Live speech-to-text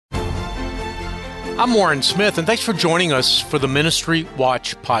I'm Warren Smith, and thanks for joining us for the Ministry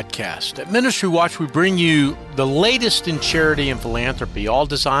Watch podcast. At Ministry Watch, we bring you the latest in charity and philanthropy, all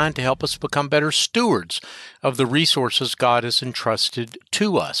designed to help us become better stewards of the resources God has entrusted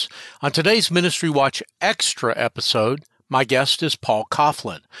to us. On today's Ministry Watch Extra episode, my guest is Paul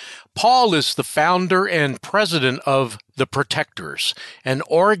Coughlin. Paul is the founder and president of The Protectors, an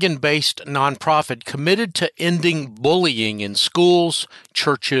Oregon-based nonprofit committed to ending bullying in schools,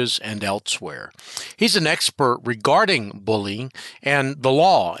 churches, and elsewhere. He's an expert regarding bullying and the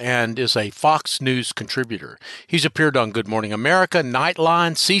law and is a Fox News contributor. He's appeared on Good Morning America,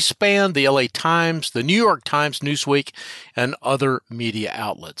 Nightline, C-SPAN, the LA Times, the New York Times, Newsweek, and other media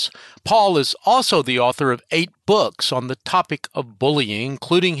outlets. Paul is also the author of 8 books on the topic of bullying,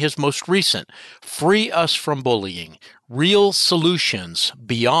 including his most recent, Free Us from Bullying, Real Solutions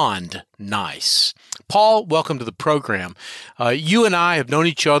Beyond Nice. Paul, welcome to the program. You and I have known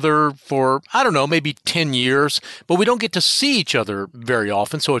each other for, maybe 10 years, but we don't get to see each other very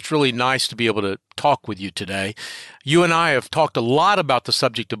often, so it's really nice to be able to talk with you today. You and I have talked a lot about the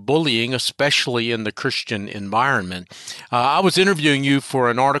subject of bullying, especially in the Christian environment. I was interviewing you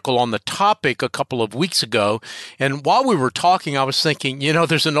for an article on the topic a couple of weeks ago, and while we were talking, I was thinking,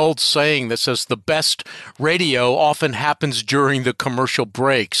 there's an old saying that says the best radio often happens during the commercial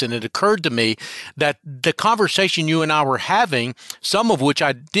breaks, and it occurred to me that the conversation you and I were having, some of which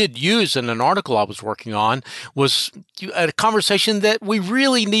I did use in an article I was working on, was a conversation that we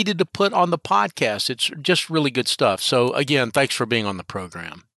really needed to put on the podcast. It's just really good stuff. So again, thanks for being on the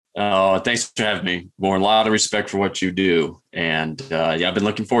program. Oh, thanks for having me. Warren, a lot of respect for what you do. And I've been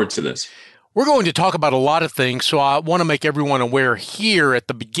looking forward to this. We're going to talk about a lot of things, so I want to make everyone aware here at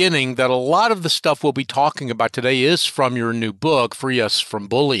the beginning that a lot of the stuff we'll be talking about today is from your new book, Free Us from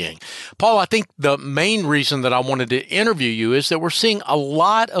Bullying. Paul, I think the main reason that I wanted to interview you is that we're seeing a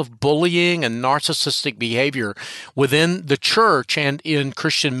lot of bullying and narcissistic behavior within the church and in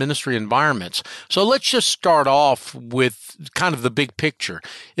Christian ministry environments. So let's just start off with kind of the big picture.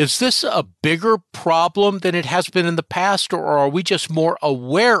 Is this a bigger problem than it has been in the past, or are we just more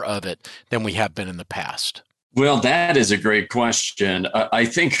aware of it than we have been in the past? Well, that is a great question. I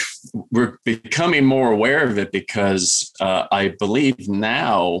think we're becoming more aware of it because I believe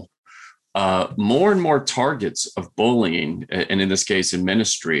now more and more targets of bullying, and in this case in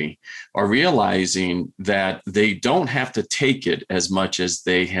ministry, are realizing that they don't have to take it as much as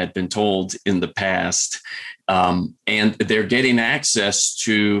they had been told in the past. And they're getting access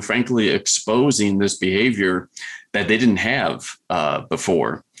to, frankly, exposing this behavior that they didn't have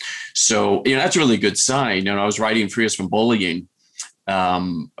before. So, that's a really good sign. I was writing Free Us from Bullying.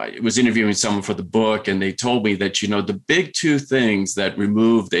 I was interviewing someone for the book, and they told me that, the big 2 things that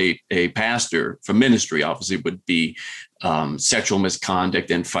removed a pastor from ministry, obviously, would be sexual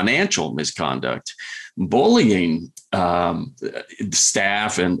misconduct and financial misconduct. Bullying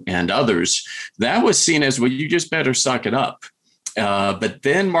staff and others, that was seen as, well, you just better suck it up. But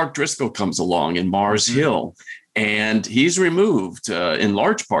then Mark Driscoll comes along in Mars Hill, and he's removed in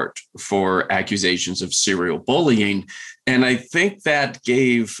large part for accusations of serial bullying. And I think that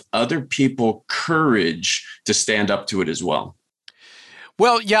gave other people courage to stand up to it as well.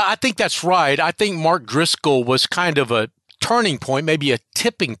 Well, yeah, I think that's right. I think Mark Driscoll was kind of a turning point, maybe a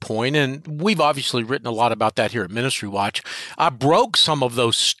tipping point, and we've obviously written a lot about that here at Ministry Watch. I broke some of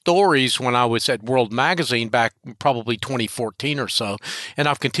those stories when I was at World Magazine back probably 2014 or so, and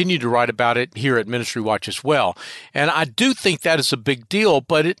I've continued to write about it here at Ministry Watch as well. And I do think that is a big deal,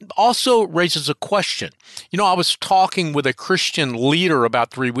 but it also raises a question. I was talking with a Christian leader about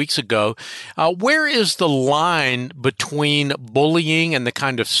 3 weeks ago. Where is the line between bullying and the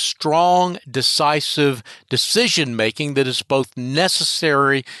kind of strong, decisive decision-making that is both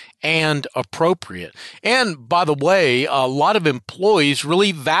necessary and appropriate? And by the way, a lot of employees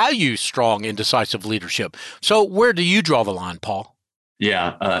really value strong and decisive leadership. So where do you draw the line, Paul?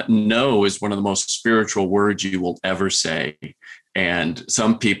 Yeah, no is one of the most spiritual words you will ever say. And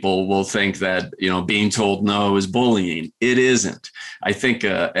some people will think that, being told no is bullying. It isn't. I think,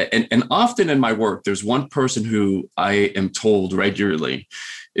 and often in my work, there's one person who I am told regularly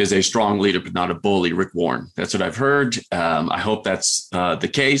is a strong leader, but not a bully, Rick Warren. That's what I've heard. I hope that's the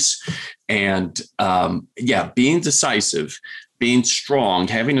case. And being decisive, being strong,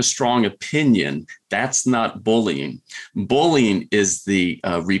 having a strong opinion, that's not bullying. Bullying is the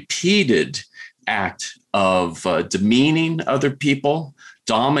repeated act of demeaning other people,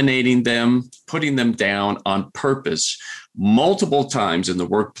 dominating them, putting them down on purpose multiple times in the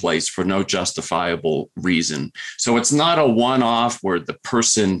workplace for no justifiable reason. So it's not a one-off where the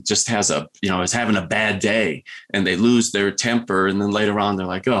person just is having a bad day and they lose their temper. And then later on, they're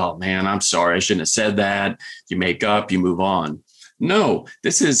like, oh man, I'm sorry, I shouldn't have said that. You make up, you move on. No,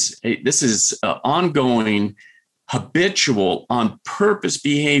 this is ongoing, habitual, on purpose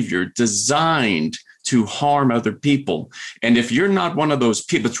behavior designed to harm other people. And if you're not one of those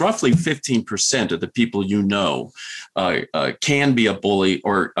people, it's roughly 15% of the people can be a bully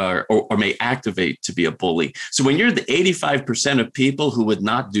or may activate to be a bully. So when you're the 85% of people who would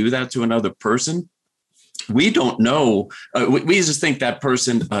not do that to another person, we don't know. We just think that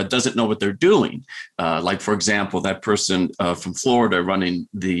person doesn't know what they're doing. Like, for example, that person from Florida running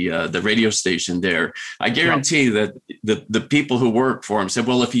the radio station there. I guarantee that the people who work for him said,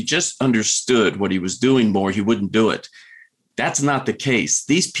 well, if he just understood what he was doing more, he wouldn't do it. That's not the case.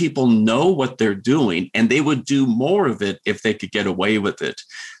 These people know what they're doing, and they would do more of it if they could get away with it.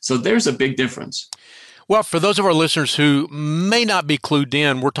 So there's a big difference. Well, for those of our listeners who may not be clued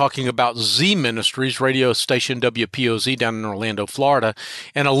in, we're talking about Z Ministries, radio station WPOZ down in Orlando, Florida,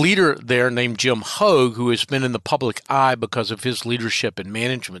 and a leader there named Jim Hogue, who has been in the public eye because of his leadership and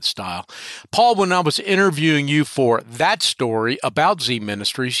management style. Paul, when I was interviewing you for that story about Z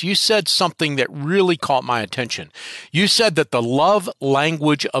Ministries, you said something that really caught my attention. You said that the love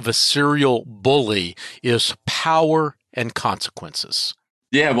language of a serial bully is power and consequences.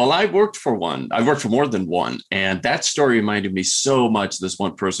 Yeah, well, I worked for one. I worked for more than one, and that story reminded me so much of this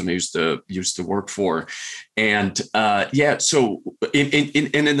one person I used to work for, and So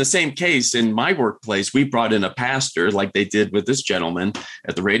in the same case, in my workplace, we brought in a pastor, like they did with this gentleman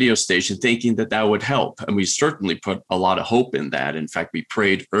at the radio station, thinking that would help, and we certainly put a lot of hope in that. In fact, we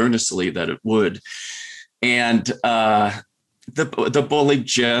prayed earnestly that it would, and the bully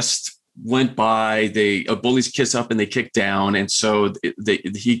just went by. Bullies kiss up and they kick down. And so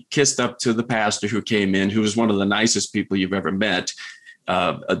he kissed up to the pastor who came in, who was one of the nicest people you've ever met.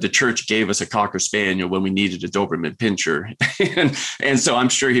 The church gave us a Cocker Spaniel when we needed a Doberman Pinscher. and so I'm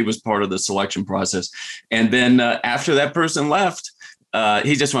sure he was part of the selection process. And then after that person left,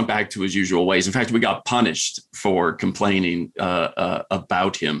 he just went back to his usual ways. In fact, we got punished for complaining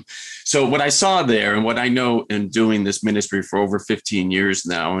about him. So what I saw there, and what I know in doing this ministry for over 15 years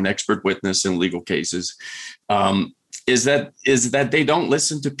now, an expert witness in legal cases, is that they don't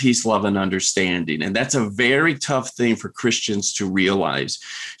listen to peace, love, and understanding. And that's a very tough thing for Christians to realize.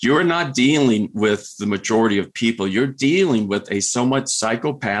 You're not dealing with the majority of people. You're dealing with a somewhat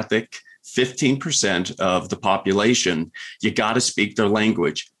psychopathic 15% of the population. You got to speak their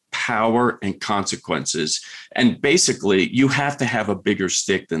language, power and consequences. And basically, you have to have a bigger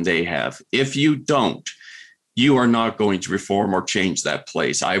stick than they have. If you don't, you are not going to reform or change that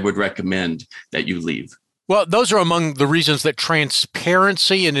place. I would recommend that you leave. Well, those are among the reasons that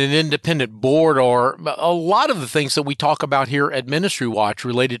transparency and an independent board are a lot of the things that we talk about here at Ministry Watch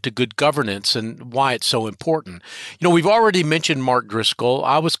related to good governance and why it's so important. You know, we've already mentioned Mark Driscoll.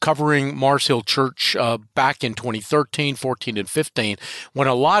 I was covering Mars Hill Church back in 2013, 14, and 15 when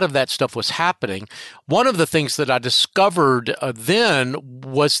a lot of that stuff was happening. One of the things that I discovered then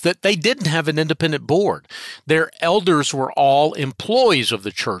was that they didn't have an independent board. Their elders were all employees of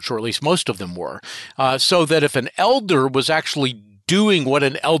the church, or at least most of them were. So that if an elder was actually doing what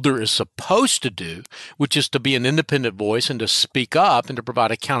an elder is supposed to do, which is to be an independent voice and to speak up and to provide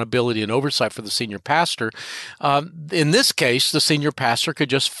accountability and oversight for the senior pastor, in this case, the senior pastor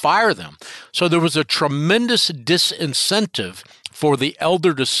could just fire them. So there was a tremendous disincentive for the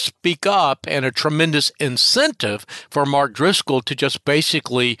elder to speak up and a tremendous incentive for Mark Driscoll to just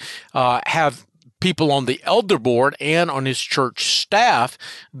basically have people on the elder board and on his church staff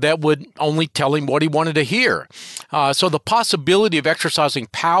that would only tell him what he wanted to hear. So the possibility of exercising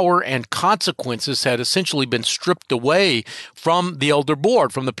power and consequences had essentially been stripped away from the elder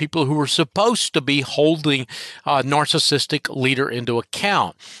board, from the people who were supposed to be holding a narcissistic leader into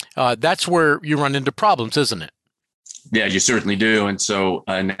account. That's where you run into problems, isn't it? Yeah, you certainly do. And so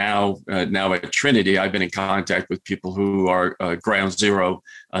now at Trinity, I've been in contact with people who are ground zero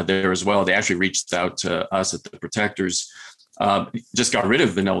there as well. They actually reached out to us at the Protectors, just got rid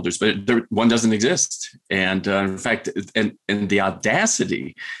of an elders, but one doesn't exist. And in fact, and the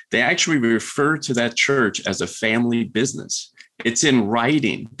audacity, they actually refer to that church as a family business. It's in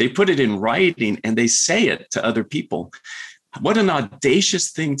writing. They put it in writing and they say it to other people. What an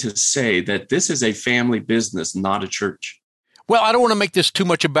audacious thing to say, that this is a family business, not a church. Well, I don't want to make this too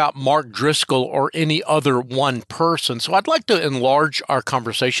much about Mark Driscoll or any other one person, so I'd like to enlarge our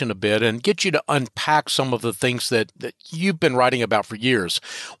conversation a bit and get you to unpack some of the things that you've been writing about for years.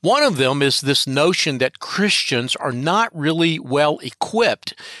 One of them is this notion that Christians are not really well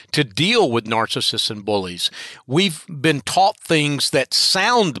equipped to deal with narcissists and bullies. We've been taught things that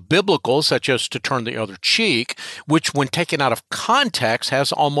sound biblical, such as to turn the other cheek, which when taken out of context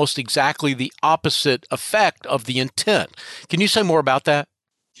has almost exactly the opposite effect of the intent. Can you say more about that?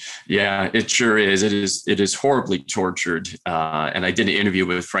 Yeah, it sure is. It is horribly tortured. And I did an interview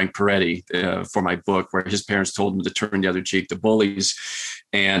with Frank Peretti for my book, where his parents told him to turn the other cheek to bullies.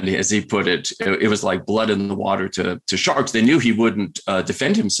 And as he put it, it was like blood in the water to sharks. They knew he wouldn't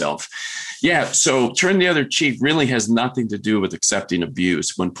defend himself. Yeah, so turn the other cheek really has nothing to do with accepting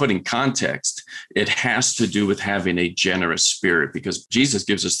abuse. When put in context, it has to do with having a generous spirit, because Jesus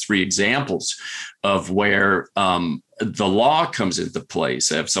gives us 3 examples of where the law comes into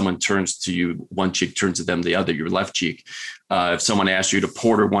place. If someone turns to you one cheek, turns to them the other, your left cheek. If someone asks you to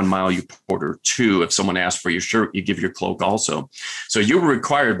porter 1 mile, you porter 2. If someone asks for your shirt, you give your cloak also. So you were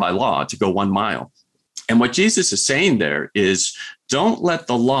required by law to go 1 mile. And what Jesus is saying there is, don't let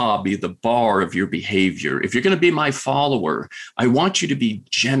the law be the bar of your behavior. If you're going to be my follower, I want you to be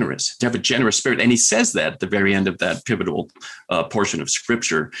generous, to have a generous spirit. And he says that at the very end of that pivotal portion of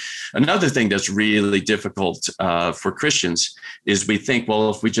Scripture. Another thing that's really difficult for Christians is we think, well,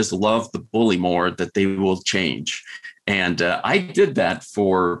 if we just love the bully more, that they will change. And I did that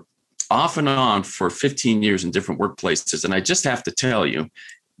for off and on for 15 years in different workplaces. And I just have to tell you,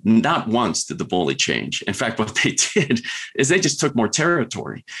 not once did the bully change. In fact, what they did is they just took more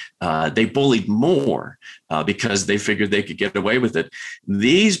territory. They bullied more because they figured they could get away with it.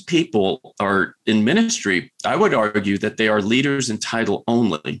 These people are in ministry. I would argue that they are leaders in title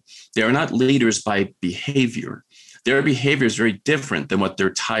only. They are not leaders by behavior. Their behavior is very different than what their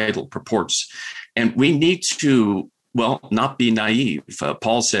title purports. And we need to not be naive.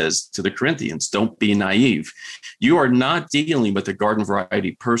 Paul says to the Corinthians, don't be naive. You are not dealing with a garden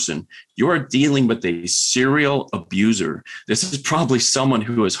variety person. You are dealing with a serial abuser. This is probably someone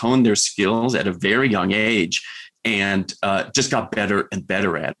who has honed their skills at a very young age and just got better and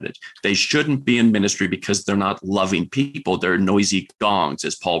better at it. They shouldn't be in ministry because they're not loving people. They're noisy gongs,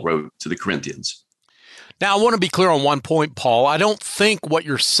 as Paul wrote to the Corinthians. Now, I want to be clear on one point, Paul. I don't think what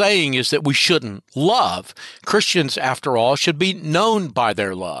you're saying is that we shouldn't love. Christians, after all, should be known by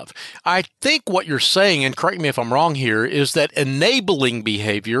their love. I think what you're saying, and correct me if I'm wrong here, is that enabling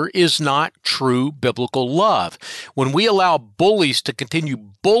behavior is not true biblical love. When we allow bullies to continue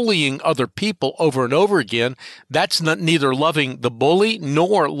bullying other people over and over again, that's neither loving the bully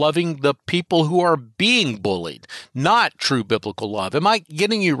nor loving the people who are being bullied. Not true biblical love. Am I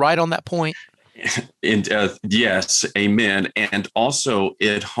getting you right on that point? And yes, amen. And also,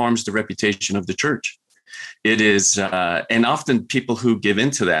 it harms the reputation of the church. It is, and often people who give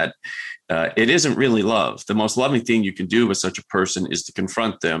into that, it isn't really love. The most loving thing you can do with such a person is to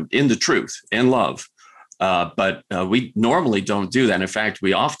confront them in the truth and love. But we normally don't do that. In fact,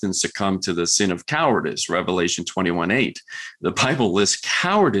 we often succumb to the sin of cowardice, Revelation 21:8. The Bible lists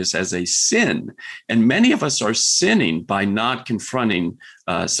cowardice as a sin, and many of us are sinning by not confronting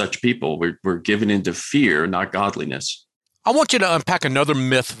such people. We're given into fear, not godliness. I want you to unpack another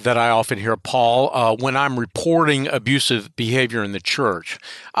myth that I often hear, Paul, when I'm reporting abusive behavior in the church.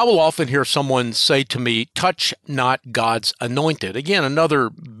 I will often hear someone say to me, touch not God's anointed. Again, another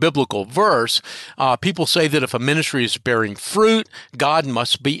biblical verse. People say that if a ministry is bearing fruit, God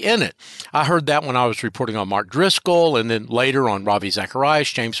must be in it. I heard that when I was reporting on Mark Driscoll, and then later on Ravi Zacharias,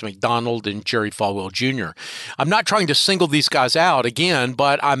 James McDonald, and Jerry Falwell Jr. I'm not trying to single these guys out again,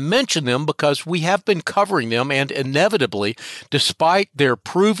 but I mention them because we have been covering them, and inevitably, despite their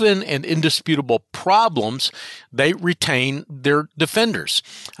proven and indisputable problems, they retain their defenders.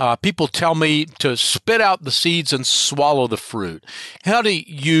 People tell me to spit out the seeds and swallow the fruit. How do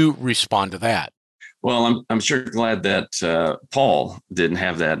you respond to that? Well, I'm sure glad that Paul didn't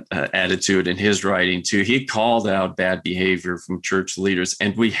have that attitude in his writing too. He called out bad behavior from church leaders,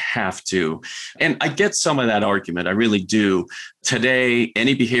 and we have to. And I get some of that argument. I really do. Today,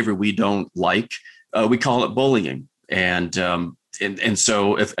 any behavior we don't like, we call it bullying. And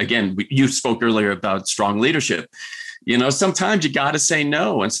so, if again, you spoke earlier about strong leadership. You know, sometimes you got to say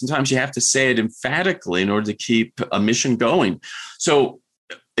no, and sometimes you have to say it emphatically in order to keep a mission going. So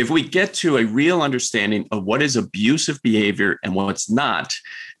if we get to a real understanding of what is abusive behavior and what's not,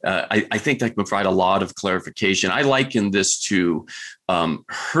 I think that can provide a lot of clarification. I liken this to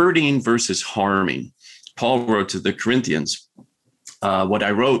hurting versus harming. Paul wrote to the Corinthians, what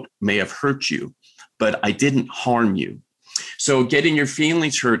I wrote may have hurt you, but I didn't harm you. So getting your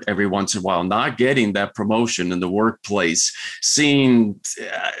feelings hurt every once in a while, not getting that promotion in the workplace, seeing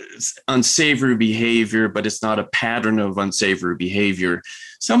unsavory behavior, but it's not a pattern of unsavory behavior.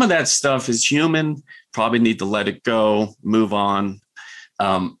 Some of that stuff is human, probably need to let it go, move on.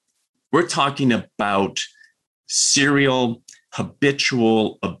 We're talking about serial,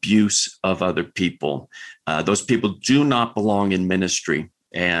 habitual abuse of other people. Those people do not belong in ministry,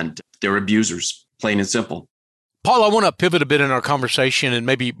 and they're abusers, plain and simple. Paul, I want to pivot a bit in our conversation and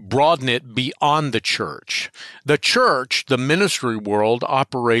maybe broaden it beyond the church. The church, the ministry world,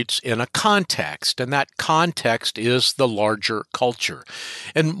 operates in a context, and that context is the larger culture.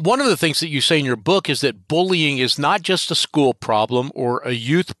 And one of the things that you say in your book is that bullying is not just a school problem or a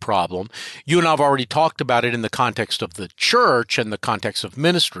youth problem. You and I have already talked about it in the context of the church and the context of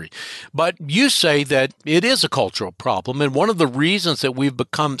ministry. But you say that it is a cultural problem, and one of the reasons that we've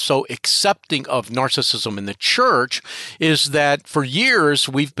become so accepting of narcissism in the church is that for years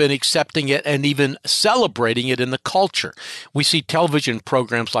we've been accepting it and even celebrating it in the culture. We see television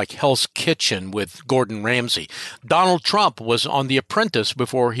programs like Hell's Kitchen with Gordon Ramsay. Donald Trump was on The Apprentice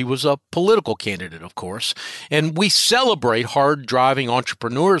before he was a political candidate, of course. And we celebrate hard-driving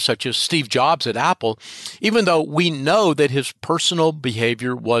entrepreneurs such as Steve Jobs at Apple, even though we know that his personal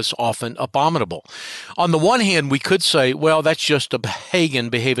behavior was often abominable. On the one hand, we could say, well, that's just a pagan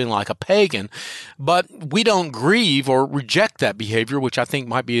behaving like a pagan, but we don't grieve or reject that behavior, which I think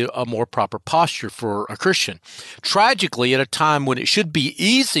might be a more proper posture for a Christian. Tragically, at a time when it should be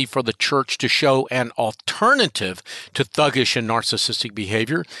easy for the church to show an alternative to thuggish and narcissistic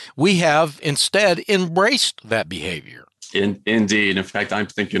behavior, we have instead embraced that behavior. Indeed. In fact, I'm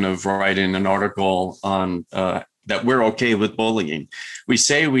thinking of writing an article on that we're okay with bullying. We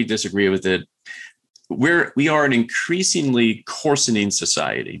say we disagree with it. We are an increasingly coarsening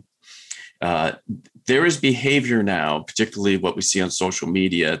society. There is behavior now, particularly what we see on social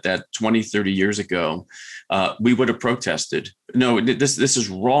media, that 20, 30 years ago, we would have protested. No, this is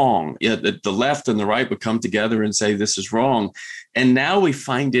wrong. Yeah, the left and the right would come together and say this is wrong. And now we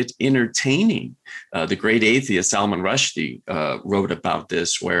find it entertaining. The great atheist Salman Rushdie wrote about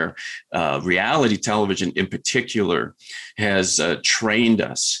this, where reality television in particular has trained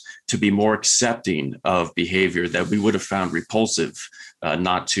us to be more accepting of behavior that we would have found repulsive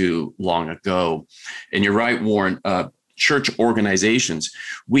not too long ago. And you're right, Warren, church organizations,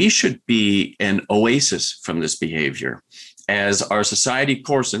 we should be an oasis from this behavior. As our society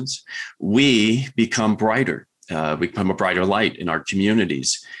coarsens, we become brighter. We become a brighter light in our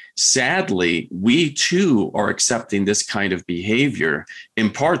communities. Sadly, we too are accepting this kind of behavior, in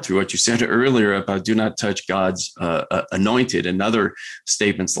part through what you said earlier about do not touch God's anointed and other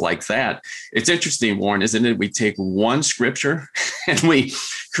statements like that. It's interesting, Warren, isn't it? We take one scripture and we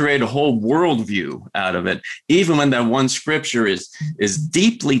create a whole worldview out of it, even when that one scripture is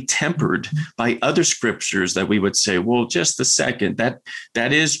deeply tempered by other scriptures that we would say, well, just a second, that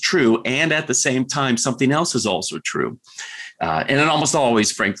is true. And at the same time, something else is also true. And it almost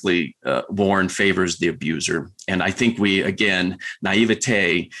always, frankly, Warren, favors the abuser. And I think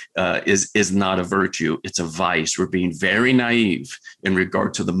naivete is not a virtue. It's a vice. We're being very naive in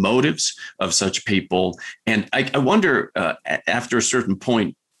regard to the motives of such people. And I wonder, after a certain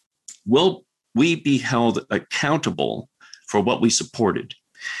point, will we be held accountable for what we supported?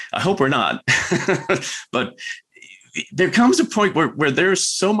 I hope we're not. But there comes a point where there's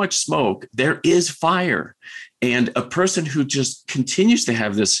so much smoke, there is fire. And a person who just continues to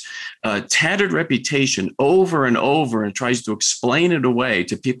have this tattered reputation over and over and tries to explain it away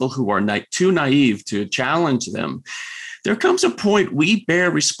to people who are too naive to challenge them, there comes a point we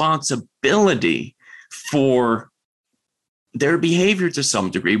bear responsibility for their behavior to some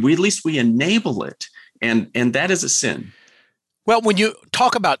degree. At least we enable it. And that is a sin. Well, when you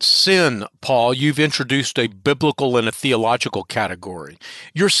talk about sin, Paul, you've introduced a biblical and a theological category.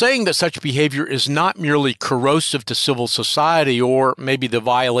 You're saying that such behavior is not merely corrosive to civil society or maybe the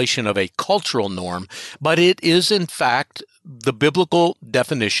violation of a cultural norm, but it is, in fact, the biblical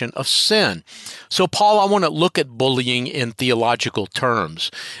definition of sin. So, Paul, I want to look at bullying in theological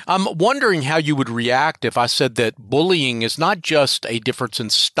terms. I'm wondering how you would react if I said that bullying is not just a difference in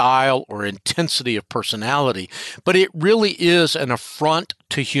style or intensity of personality, but it really is an affront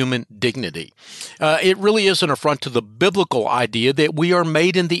to human dignity. It really is an affront to the biblical idea that we are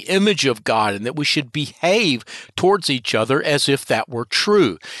made in the image of God and that we should behave towards each other as if that were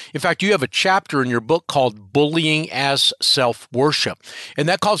true. In fact, you have a chapter in your book called Bullying as Self-Worship. And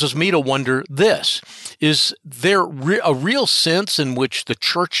that causes me to wonder this. Is there a real sense in which the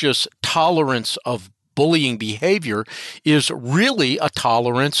church's tolerance of bullying behavior is really a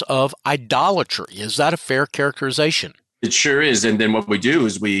tolerance of idolatry? Is that a fair characterization? It sure is. And then what we do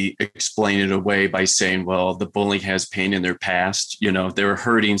is we explain it away by saying, well, the bully has pain in their past. They were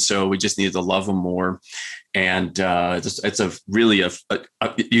hurting, so we just need to love them more. And it's a really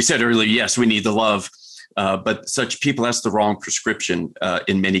you said earlier, yes, we need the love. But such people, that's the wrong prescription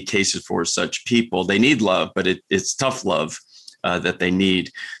in many cases for such people. They need love, but it's tough love that they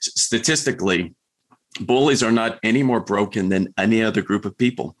need. Statistically, bullies are not any more broken than any other group of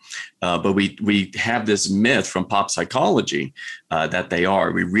people. But we have this myth from pop psychology that they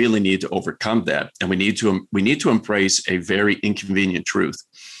are. We really need to overcome that. And we need to embrace a very inconvenient truth.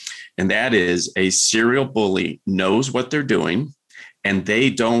 And that is, a serial bully knows what they're doing, and they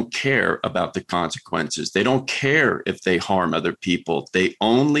don't care about the consequences. They don't care if they harm other people. They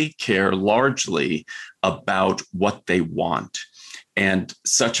only care largely about what they want. And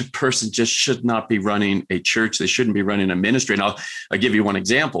such a person just should not be running a church. They shouldn't be running a ministry. And I'll give you one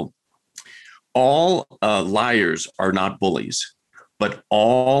example. All liars are not bullies, but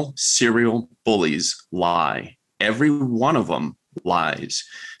all serial bullies lie. Every one of them lies.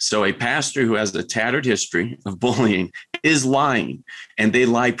 So a pastor who has a tattered history of bullying is lying, and they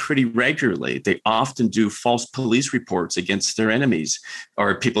lie pretty regularly. They often do false police reports against their enemies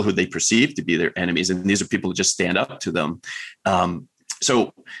or people who they perceive to be their enemies. And these are people who just stand up to them.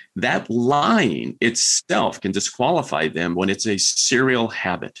 So that lying itself can disqualify them when it's a serial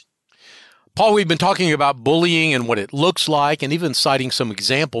habit. Paul, we've been talking about bullying and what it looks like, and even citing some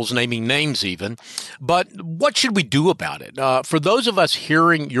examples, naming names even. But what should we do about it? For those of us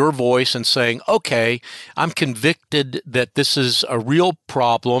hearing your voice and saying, okay, I'm convicted that this is a real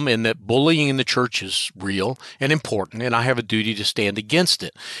problem and that bullying in the church is real and important, and I have a duty to stand against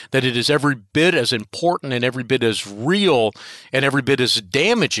it, that it is every bit as important and every bit as real and every bit as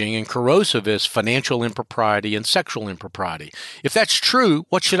damaging and corrosive as financial impropriety and sexual impropriety. If that's true,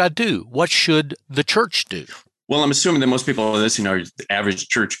 what should I do? What should the church do? Well, I'm assuming that most people listening are average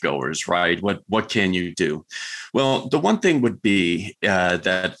churchgoers, right? What can you do? Well, the one thing would be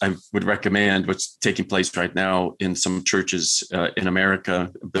that I would recommend, what's taking place right now in some churches in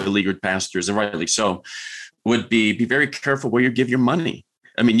America, beleaguered pastors, and rightly so, would be very careful where you give your money.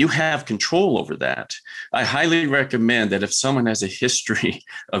 I mean, you have control over that. I highly recommend that if someone has a history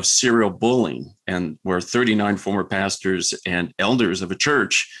of serial bullying, and where 39 former pastors and elders of a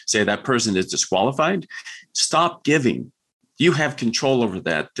church say that person is disqualified, stop giving. You have control over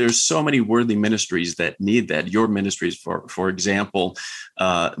that. There's so many worthy ministries that need that. Your ministries, for example,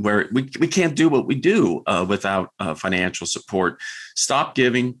 where we can't do what we do without financial support. Stop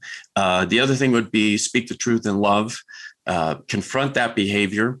giving. The other thing would be speak the truth in love. Confront that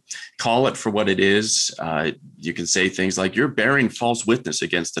behavior, call it for what it is. You can say things like, you're bearing false witness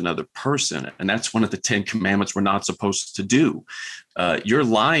against another person. And that's one of the 10 commandments we're not supposed to do. You're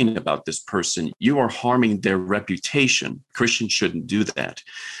lying about this person. You are harming their reputation. Christians shouldn't do that.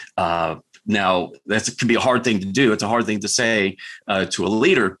 Now, that can be a hard thing to do. It's a hard thing to say to a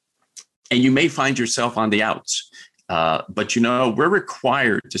leader, and you may find yourself on the outs. But we're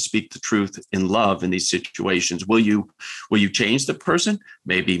required to speak the truth in love in these situations. Will you change the person?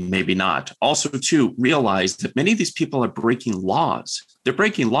 Maybe, maybe not. Also, too, realize that many of these people are breaking laws. They're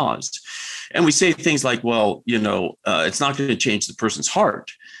breaking laws. And we say things like, well, it's not going to change the person's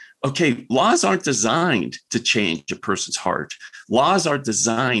heart. Okay, laws aren't designed to change a person's heart. Laws are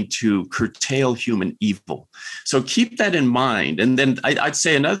designed to curtail human evil. So keep that in mind. And then I'd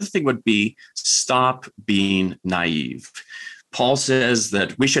say another thing would be stop being naive. Paul says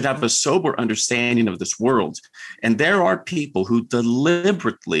that we should have a sober understanding of this world. And there are people who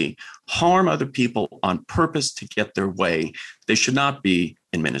deliberately harm other people on purpose to get their way. They should not be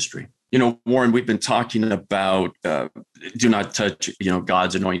in ministry. Warren, we've been talking about do not touch,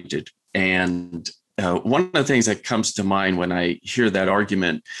 God's anointed. And one of the things that comes to mind when I hear that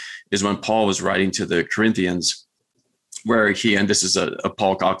argument is when Paul was writing to the Corinthians, where and this is a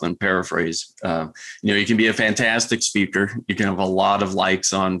Paul Coughlin paraphrase, you can be a fantastic speaker. You can have a lot of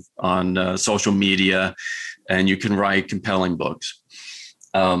likes on social media, and you can write compelling books.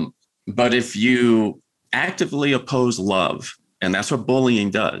 But if you actively oppose love, and that's what bullying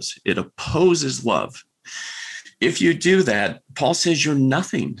does, it opposes love. If you do that, Paul says you're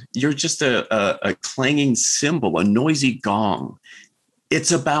nothing. You're just a clanging cymbal, a noisy gong.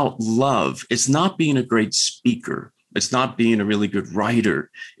 It's about love. It's not being a great speaker. It's not being a really good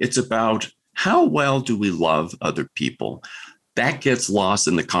writer. It's about how well do we love other people. That gets lost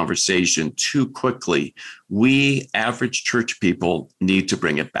in the conversation too quickly. We average church people need to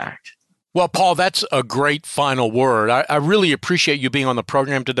bring it back. Well, Paul, that's a great final word. I really appreciate you being on the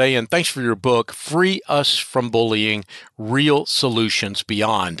program today, and thanks for your book, Free Us from Bullying, Real Solutions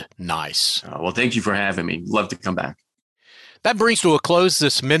Beyond Nice. Well, thank you for having me. Love to come back. That brings to a close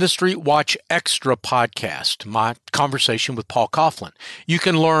this Ministry Watch Extra podcast, my conversation with Paul Coughlin. You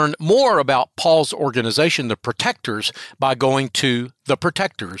can learn more about Paul's organization, The Protectors, by going to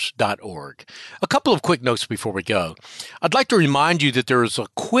theprotectors.org. A couple of quick notes before we go. I'd like to remind you that there is a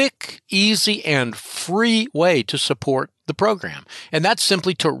quick, easy, and free way to support the program, and that's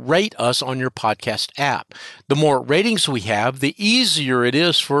simply to rate us on your podcast app. The more ratings we have, the easier it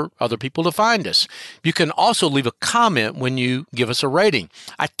is for other people to find us. You can also leave a comment when you give us a rating.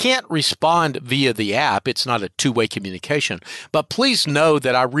 I can't respond via the app. It's not a two-way communication, but please know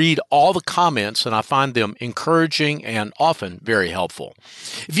that I read all the comments and I find them encouraging and often very helpful.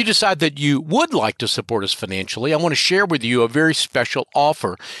 If you decide that you would like to support us financially, I want to share with you a very special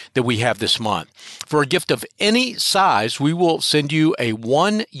offer that we have this month. For a gift of any size, we will send you a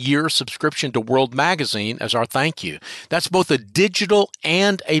 1-year subscription to World Magazine as our thank you. That's both a digital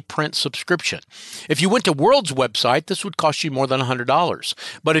and a print subscription. If you went to World's website, this would cost you more than $100.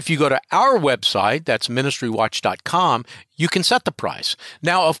 But if you go to our website, that's ministrywatch.com, you can set the price.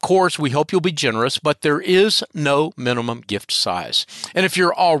 Now, of course, we hope you'll be generous, but there is no minimum gift size. And if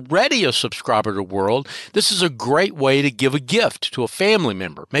you're already a subscriber to World, this is a great way to give a gift to a family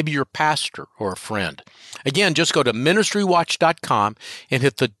member, maybe your pastor or a friend. Again, just go to ministrywatch.com and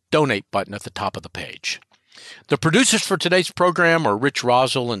hit the donate button at the top of the page. The producers for today's program are Rich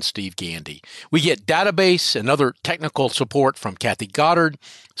Rosell and Steve Gandy. We get database and other technical support from Kathy Goddard,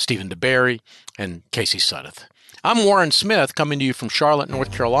 Stephen DeBerry, and Casey Suddeth. I'm Warren Smith, coming to you from Charlotte,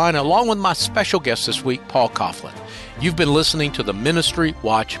 North Carolina, along with my special guest this week, Paul Coughlin. You've been listening to the Ministry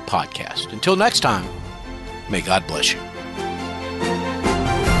Watch podcast. Until next time, may God bless you.